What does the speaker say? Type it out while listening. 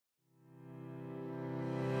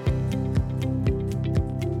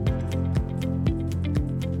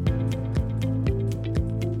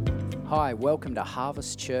Hi, welcome to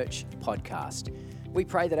Harvest Church Podcast. We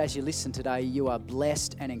pray that as you listen today, you are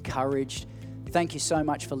blessed and encouraged. Thank you so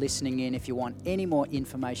much for listening in. If you want any more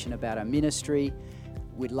information about our ministry,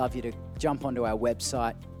 we'd love you to jump onto our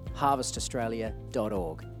website,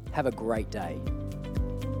 harvestaustralia.org. Have a great day.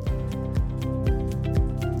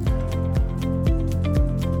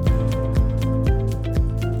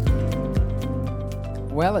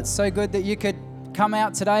 Well, it's so good that you could come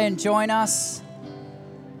out today and join us.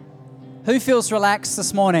 Who feels relaxed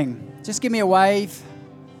this morning? Just give me a wave.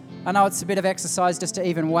 I know it's a bit of exercise just to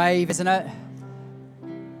even wave, isn't it?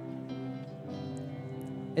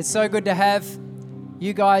 It's so good to have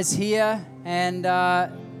you guys here. And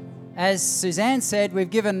as Suzanne said,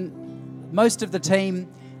 we've given most of the team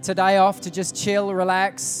today off to just chill,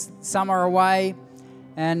 relax. Some are away.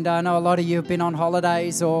 And I know a lot of you have been on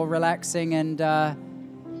holidays or relaxing. And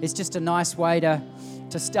it's just a nice way to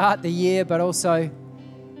start the year, but also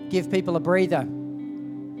give people a breather.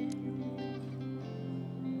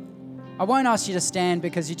 I won't ask you to stand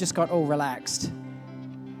because you just got all relaxed.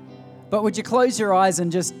 But would you close your eyes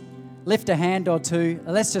and just lift a hand or two?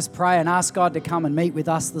 Let's just pray and ask God to come and meet with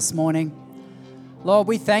us this morning. Lord,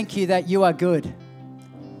 we thank you that you are good.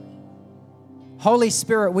 Holy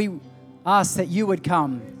Spirit, we ask that you would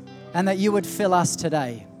come and that you would fill us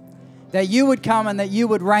today. That you would come and that you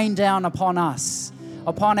would rain down upon us,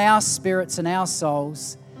 upon our spirits and our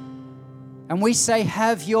souls. And we say,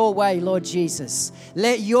 have your way, Lord Jesus.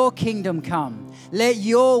 Let your kingdom come. Let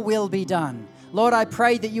your will be done. Lord, I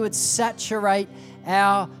pray that you would saturate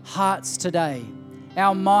our hearts today,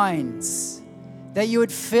 our minds, that you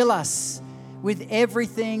would fill us with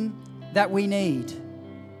everything that we need,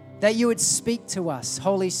 that you would speak to us,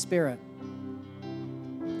 Holy Spirit.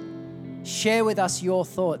 Share with us your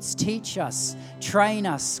thoughts, teach us, train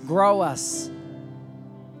us, grow us.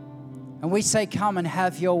 And we say, come and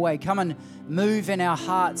have your way. Come and move in our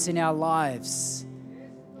hearts, in our lives.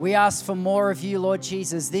 We ask for more of you, Lord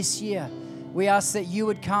Jesus, this year. We ask that you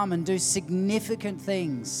would come and do significant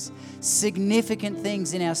things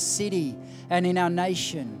in our city and in our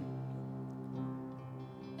nation.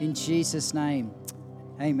 In Jesus' name,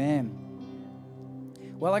 amen.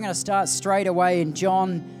 Well, I'm going to start straight away in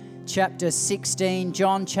John chapter 16.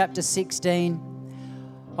 John chapter 16.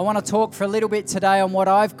 I want to talk for a little bit today on what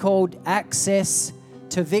I've called access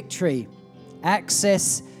to victory.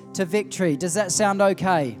 Access to victory. Does that sound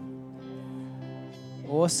okay?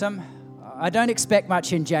 Awesome. I don't expect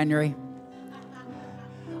much in January.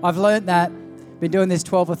 I've learned that. Been doing this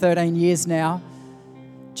 12 or 13 years now.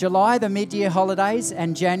 July, the mid-year holidays,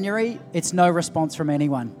 and January, it's no response from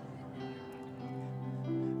anyone.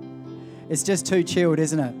 It's just too chilled,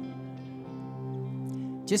 isn't it?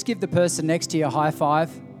 Just give the person next to you a high five.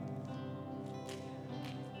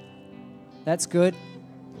 That's good.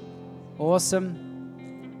 Awesome.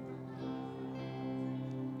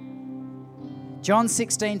 John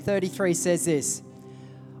 16:33 says this,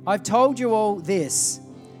 I've told you all this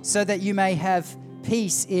so that you may have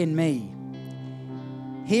peace in me.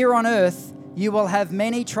 Here on earth you will have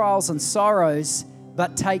many trials and sorrows,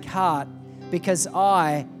 but take heart because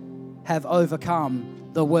I have overcome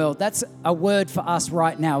the world. That's a word for us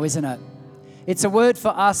right now, isn't it? It's a word for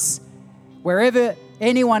us wherever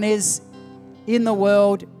anyone is in the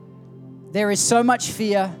world. There is so much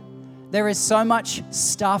fear. There is so much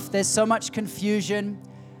stuff. There's so much confusion.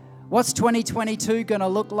 What's 2022 going to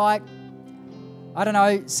look like? I don't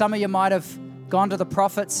know. Some of you might have gone to the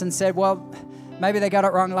prophets and said, well, maybe they got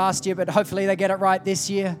it wrong last year, but hopefully they get it right this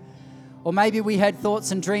year. Or maybe we had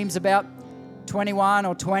thoughts and dreams about 21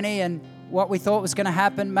 or 20 and what we thought was going to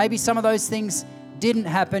happen. Maybe some of those things didn't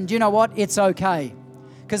happen. Do you know what? It's okay,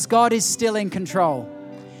 because God is still in control.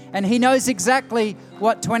 And He knows exactly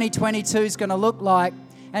what 2022 is going to look like.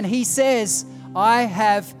 And He says, I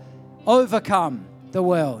have overcome the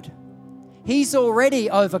world. He's already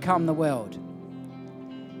overcome the world.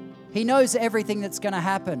 He knows everything that's going to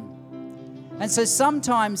happen. And so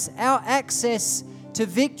sometimes our access to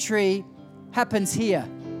victory happens here,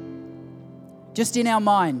 just in our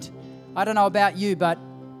mind. I don't know about you, but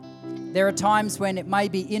there are times when it may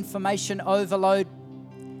be information overload.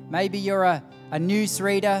 Maybe you're a news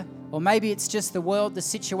reader, or maybe it's just the world, the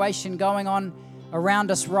situation going on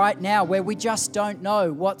around us right now where we just don't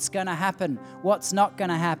know what's going to happen, what's not going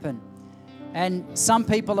to happen. And some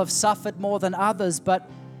people have suffered more than others, but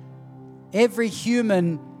every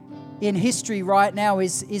human in history right now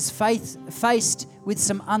is faced with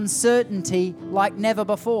some uncertainty like never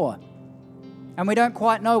before. And we don't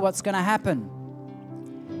quite know what's going to happen.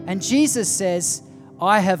 And Jesus says,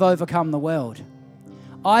 I have overcome the world.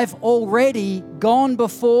 I've already gone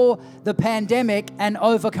before the pandemic and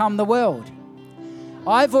overcome the world.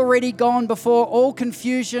 I've already gone before all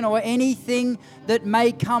confusion or anything that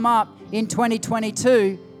may come up in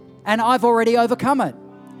 2022, and I've already overcome it.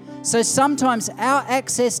 So sometimes our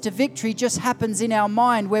access to victory just happens in our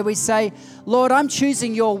mind where we say, Lord, I'm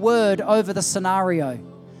choosing your word over the scenario.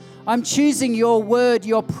 I'm choosing your word,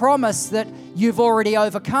 your promise that you've already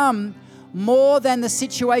overcome more than the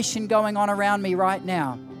situation going on around me right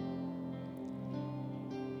now.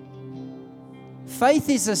 Faith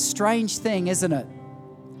is a strange thing, isn't it?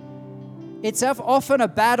 It's often a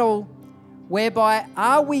battle whereby,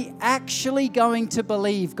 are we actually going to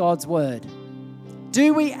believe God's word?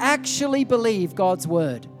 Do we actually believe God's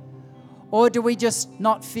word? Or do we just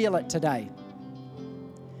not feel it today?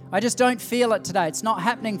 I just don't feel it today. It's not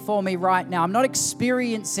happening for me right now. I'm not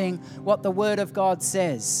experiencing what the word of God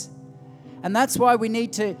says. And that's why we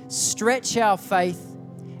need to stretch our faith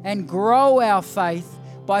and grow our faith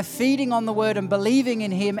by feeding on the word and believing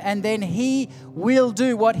in him, and then he will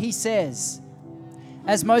do what he says.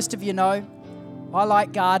 As most of you know, I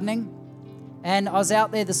like gardening, and I was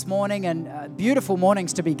out there this morning, and beautiful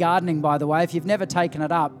mornings to be gardening, by the way. If you've never taken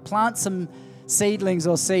it up, plant some seedlings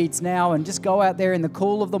or seeds now and just go out there in the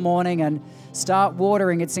cool of the morning and start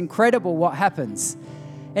watering. It's incredible what happens.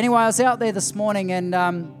 Anyway, I was out there this morning, and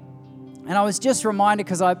I was just reminded,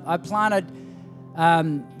 because I planted,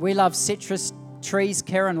 we love citrus trees.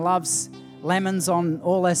 Karen loves lemons on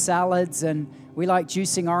all her salads, and we like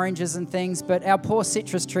juicing oranges and things, but our poor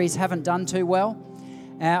citrus trees haven't done too well.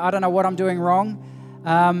 I don't know what I'm doing wrong,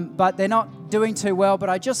 but they're not doing too well. But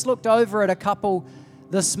I just looked over at a couple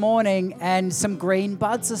this morning, and some green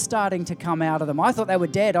buds are starting to come out of them. I thought they were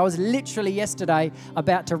dead. I was literally yesterday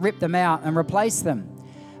about to rip them out and replace them.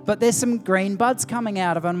 But there's some green buds coming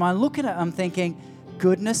out of them. I'm looking at them thinking,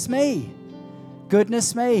 goodness me.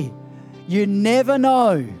 You never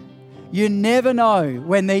know. You never know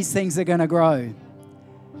when these things are going to grow.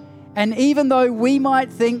 And even though we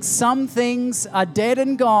might think some things are dead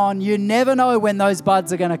and gone, you never know when those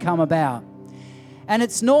buds are going to come about. And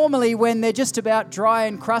it's normally when they're just about dry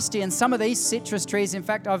and crusty. And some of these citrus trees, in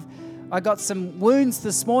fact, I got some wounds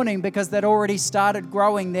this morning because they'd already started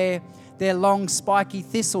growing their long spiky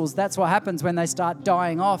thistles. That's what happens when they start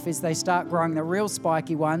dying off, is they start growing the real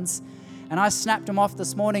spiky ones. And I snapped them off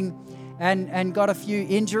this morning and got a few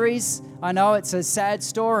injuries. I know it's a sad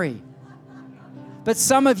story. But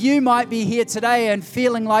some of you might be here today and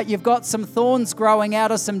feeling like you've got some thorns growing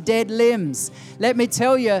out of some dead limbs. Let me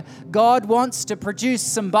tell you, God wants to produce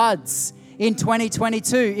some buds in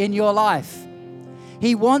 2022 in your life.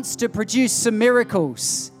 He wants to produce some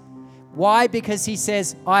miracles. Why? Because he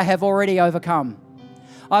says, I have already overcome.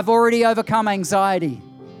 I've already overcome anxiety.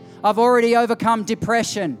 I've already overcome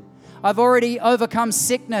depression. I've already overcome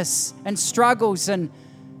sickness and struggles and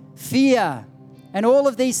fear. And all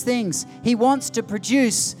of these things, he wants to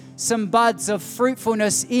produce some buds of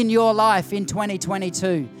fruitfulness in your life in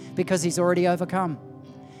 2022 because he's already overcome.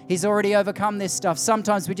 He's already overcome this stuff.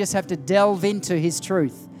 Sometimes we just have to delve into his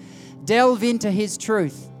truth. Delve into his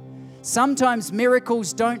truth. Sometimes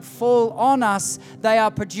miracles don't fall on us. They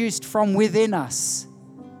are produced from within us.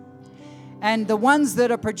 And the ones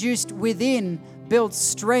that are produced within build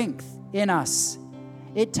strength in us.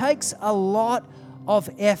 It takes a lot of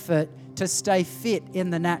effort to stay fit in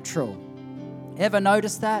the natural. Ever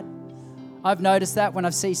notice that? I've noticed that when I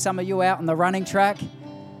see some of you out on the running track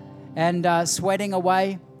and sweating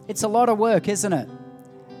away. It's a lot of work, isn't it?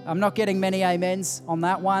 I'm not getting many amens on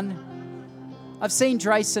that one. I've seen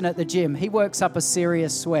Drayson at the gym. He works up a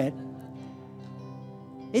serious sweat.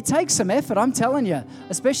 It takes some effort, I'm telling you,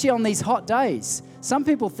 especially on these hot days. Some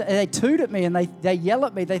people, they toot at me and they yell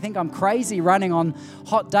at me. They think I'm crazy running on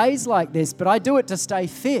hot days like this, but I do it to stay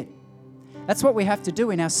fit. That's what we have to do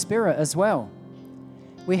in our spirit as well.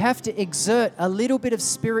 We have to exert a little bit of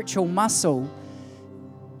spiritual muscle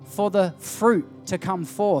for the fruit to come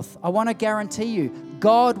forth. I want to guarantee you,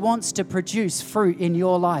 God wants to produce fruit in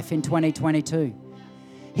your life in 2022.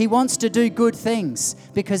 He wants to do good things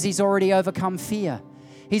because he's already overcome fear.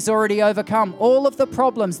 He's already overcome all of the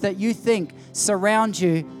problems that you think surround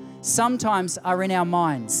you. Sometimes are in our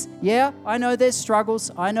minds. Yeah, I know there's struggles.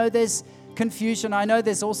 I know there's confusion. I know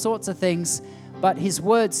there's all sorts of things, but his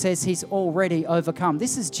word says he's already overcome.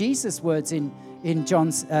 This is Jesus' words in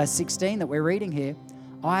John 16 that we're reading here.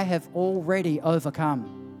 I have already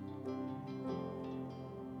overcome.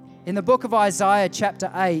 In the book of Isaiah chapter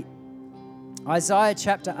 8,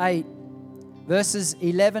 verses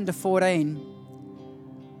 11 to 14,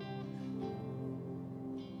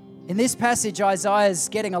 in this passage, Isaiah is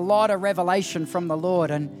getting a lot of revelation from the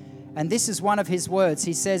Lord, and And this is one of his words.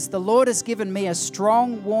 He says, "The Lord has given me a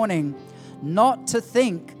strong warning not to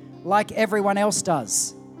think like everyone else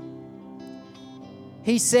does."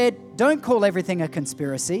 He said, don't call everything a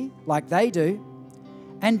conspiracy like they do,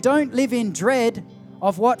 and don't live in dread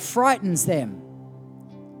of what frightens them.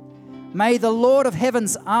 May the Lord of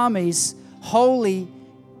heaven's armies holy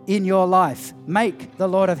in your life. Make the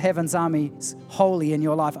Lord of heaven's armies holy in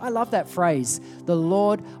your life. I love that phrase, the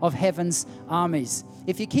Lord of heaven's armies.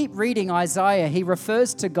 If you keep reading Isaiah, he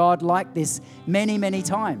refers to God like this many, many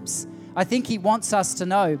times. I think he wants us to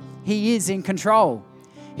know he is in control.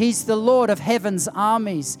 He's the Lord of heaven's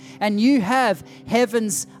armies, and you have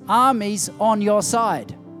heaven's armies on your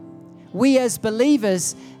side. We as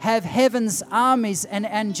believers have heaven's armies and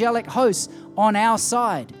angelic hosts on our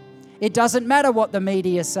side. It doesn't matter what the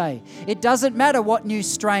media say. It doesn't matter what new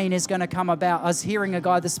strain is going to come about. I was hearing a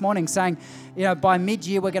guy this morning saying, by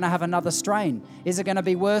mid-year we're going to have another strain. Is it going to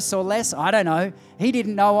be worse or less? I don't know. He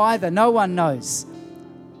didn't know either. No one knows.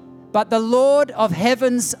 But the Lord of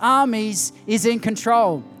heaven's armies is in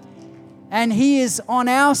control, and he is on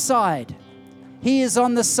our side. He is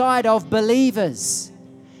on the side of believers.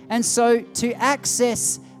 And so to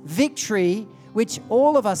access victory, which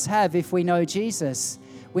all of us have if we know Jesus,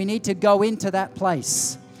 we need to go into that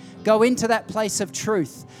place. Go into that place of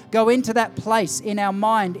truth. Go into that place in our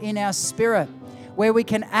mind, in our spirit, where we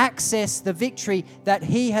can access the victory that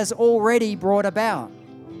he has already brought about.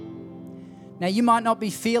 Now, you might not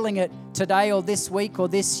be feeling it today or this week or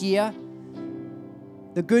this year.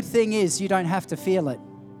 The good thing is you don't have to feel it.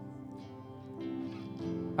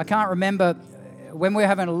 I can't remember, when we were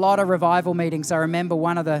having a lot of revival meetings, I remember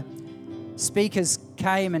one of the speakers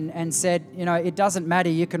came and said, it doesn't matter.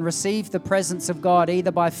 You can receive the presence of God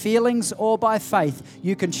either by feelings or by faith.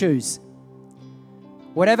 You can choose.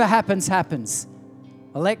 Whatever happens, happens.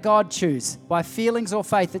 I'll let God choose, by feelings or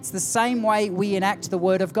faith. It's the same way we enact the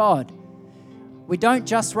Word of God. We don't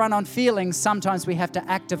just run on feelings. Sometimes we have to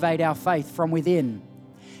activate our faith from within.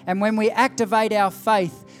 And when we activate our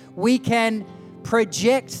faith, we can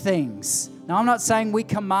project things. Now, I'm not saying we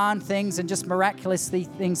command things and just miraculously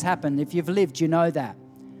things happen. If you've lived, you know that.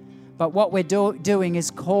 But what we're doing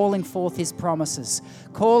is calling forth his promises,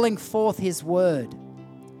 calling forth his word.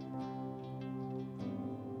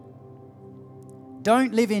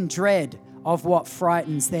 Don't live in dread of what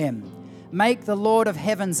frightens them. Make the Lord of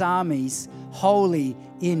heaven's armies holy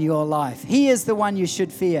in your life. He is the one you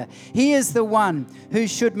should fear. He is the one who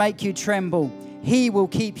should make you tremble. He will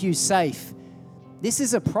keep you safe. This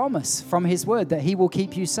is a promise from his word that he will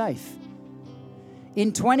keep you safe.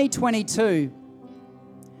 In 2022,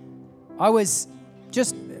 I was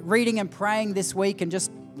just reading and praying this week and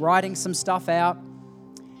just writing some stuff out.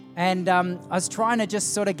 And I was trying to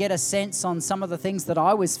just sort of get a sense on some of the things that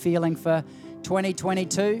I was feeling for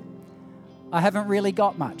 2022. I haven't really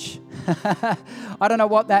got much. I don't know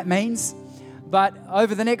what that means. But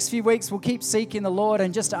over the next few weeks, we'll keep seeking the Lord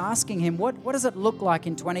and just asking him, what does it look like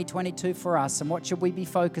in 2022 for us, and what should we be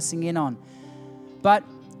focusing in on? But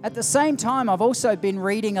at the same time, I've also been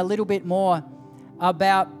reading a little bit more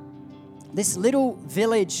about this little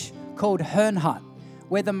village called Herrnhut,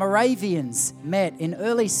 where the Moravians met in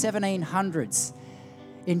early 1700s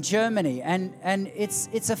in Germany. And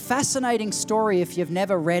it's a fascinating story if you've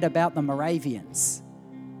never read about the Moravians.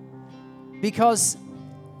 Because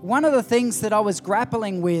one of the things that I was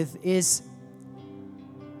grappling with is,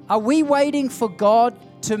 are we waiting for God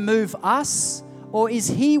to move us, or is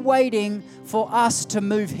he waiting for us to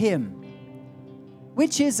move him?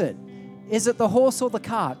 Which is it? Is it the horse or the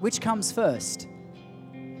cart? Which comes first?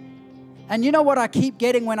 And you know what I keep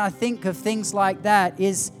getting when I think of things like that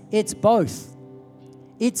is it's both.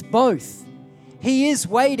 It's both. He is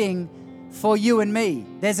waiting for you and me.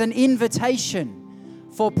 There's an invitation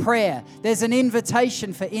for prayer. There's an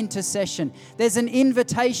invitation for intercession. There's an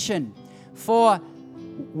invitation for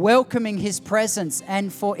welcoming his presence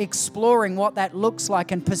and for exploring what that looks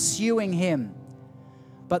like and pursuing him.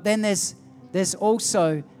 But then there's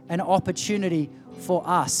also an opportunity for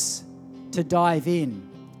us to dive in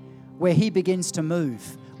where he begins to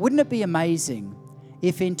move. Wouldn't it be amazing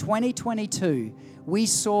if in 2022 we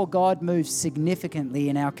saw God move significantly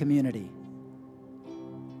in our community?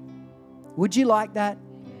 Would you like that?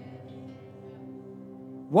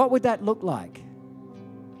 What would that look like?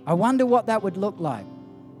 I wonder what that would look like.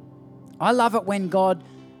 I love it when God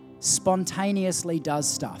spontaneously does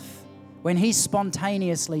stuff, when he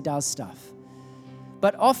spontaneously does stuff.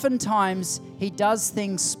 But oftentimes he does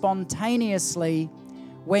things spontaneously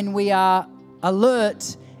when we are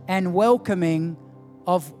alert and welcoming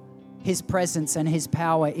of his presence and his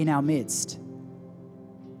power in our midst.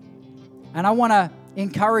 And I want to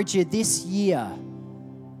encourage you this year.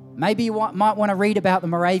 Maybe you might want to read about the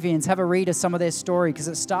Moravians, have a read of some of their story, because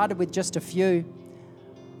it started with just a few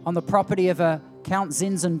on the property of a Count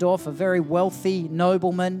Zinzendorf, a very wealthy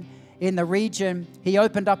nobleman in the region. He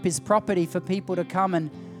opened up his property for people to come and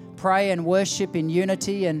pray and worship in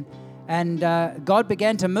unity, and God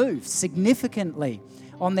began to move significantly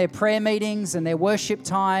on their prayer meetings and their worship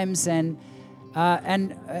times. And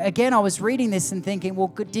again, I was reading this and thinking, well,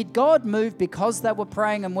 did God move because they were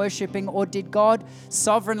praying and worshiping, or did God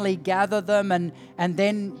sovereignly gather them and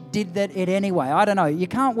then did it anyway? I don't know. You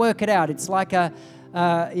can't work it out. It's like a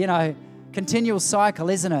continual cycle,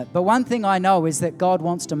 isn't it? But one thing I know is that God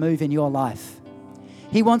wants to move in your life.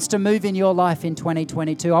 He wants to move in your life in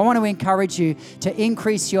 2022. I want to encourage you to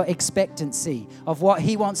increase your expectancy of what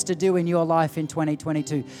He wants to do in your life in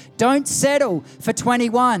 2022. Don't settle for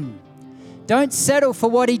 21. Don't settle for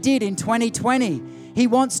what He did in 2020. He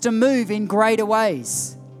wants to move in greater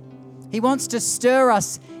ways. He wants to stir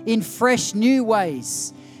us in fresh, new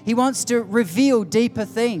ways. He wants to reveal deeper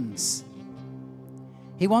things.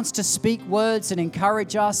 He wants to speak words and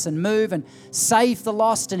encourage us and move and save the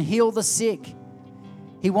lost and heal the sick.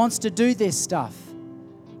 He wants to do this stuff.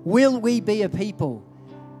 Will we be a people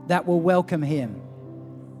that will welcome Him?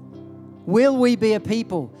 Will we be a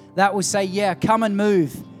people that will say, yeah, come and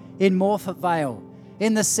move in Morphett Vale,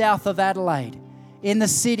 in the south of Adelaide, in the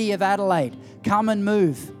city of Adelaide. Come and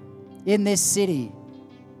move in this city.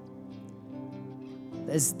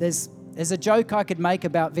 There's a joke I could make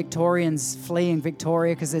about Victorians fleeing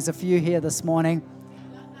Victoria, because there's a few here this morning.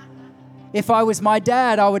 If I was my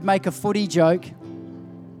dad, I would make a footy joke.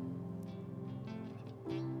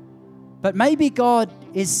 But maybe God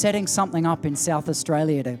is setting something up in South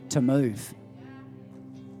Australia to move.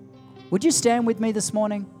 Would you stand with me this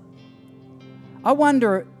morning? I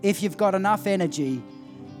wonder if you've got enough energy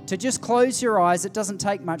to just close your eyes. It doesn't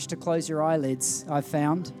take much to close your eyelids, I've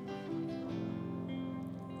found.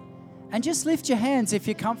 And just lift your hands if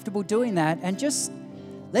you're comfortable doing that. And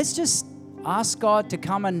let's just ask God to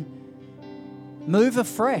come and move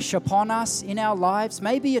afresh upon us in our lives.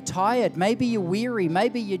 Maybe you're tired. Maybe you're weary.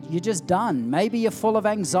 Maybe you're just done. Maybe you're full of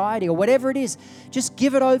anxiety or whatever it is. Just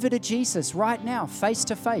give it over to Jesus right now, face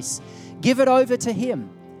to face. Give it over to Him.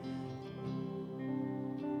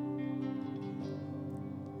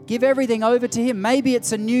 Give everything over to Him. Maybe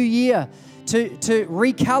it's a new year to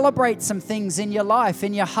recalibrate some things in your life,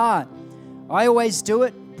 in your heart. I always do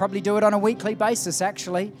it, probably do it on a weekly basis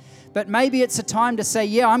actually. But maybe it's a time to say,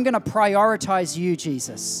 yeah, I'm going to prioritize you,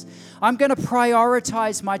 Jesus. I'm going to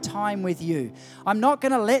prioritize my time with you. I'm not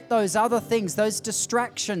going to let those other things, those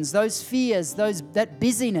distractions, those fears, that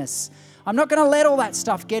busyness, I'm not going to let all that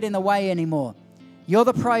stuff get in the way anymore. You're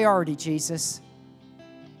the priority, Jesus.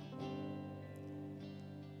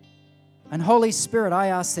 And Holy Spirit, I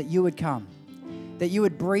ask that you would come, that you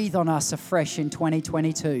would breathe on us afresh in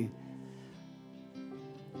 2022.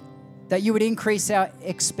 That you would increase our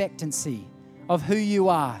expectancy of who you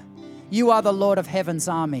are. You are the Lord of heaven's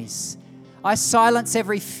armies. I silence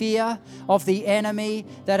every fear of the enemy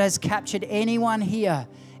that has captured anyone here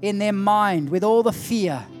in their mind with all the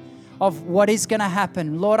fear of what is going to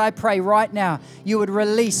happen. Lord, I pray right now you would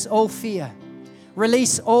release all fear.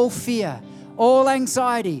 Release all fear, all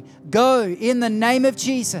anxiety. Go in the name of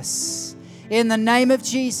Jesus. In the name of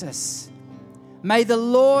Jesus. May the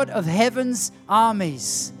Lord of heaven's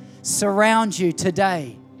armies surround you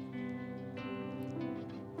today.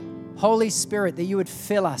 Holy Spirit, that you would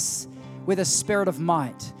fill us with a spirit of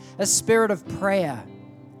might, a spirit of prayer,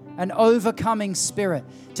 an overcoming spirit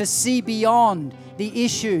to see beyond the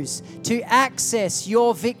issues, to access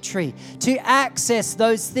your victory, to access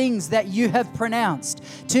those things that you have pronounced,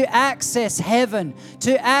 to access heaven,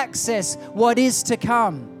 to access what is to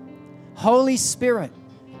come. Holy Spirit,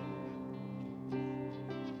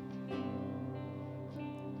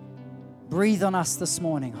 breathe on us this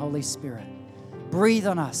morning, Holy Spirit. Breathe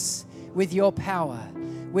on us with your power,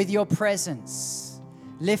 with your presence,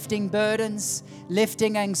 lifting burdens,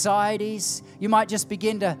 lifting anxieties. You might just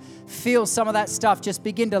begin to feel some of that stuff. Just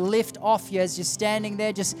begin to lift off you as you're standing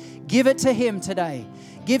there. Just give it to Him today.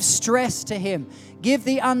 Give stress to Him. Give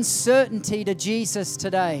the uncertainty to Jesus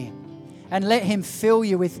today. And let Him fill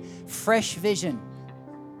you with fresh vision.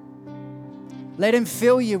 Let Him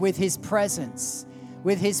fill you with His presence,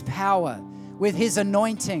 with His power, with His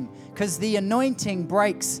anointing, because the anointing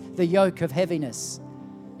breaks the yoke of heaviness.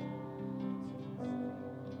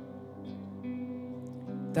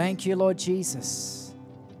 Thank you, Lord Jesus.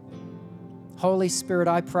 Holy Spirit,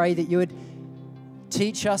 I pray that you would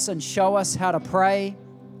teach us and show us how to pray,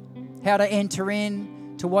 how to enter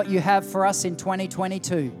in to what you have for us in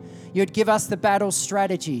 2022. You would give us the battle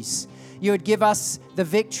strategies. You would give us the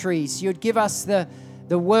victories. You would give us the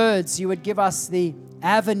words. You would give us the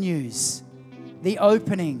avenues, the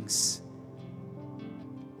openings.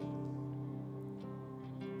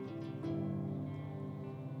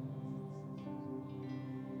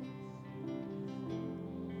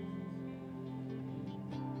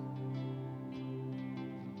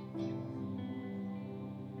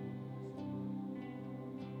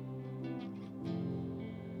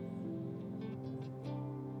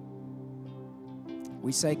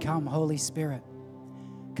 We say, come, Holy Spirit.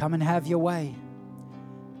 Come and have your way.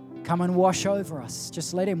 Come and wash over us.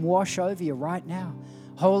 Just let him wash over you right now.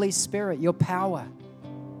 Holy Spirit, your power,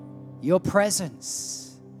 your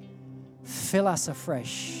presence, fill us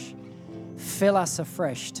afresh. Fill us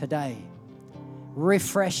afresh today.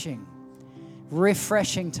 Refreshing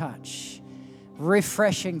touch.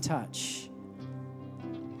 Refreshing touch.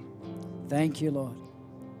 Thank you, Lord.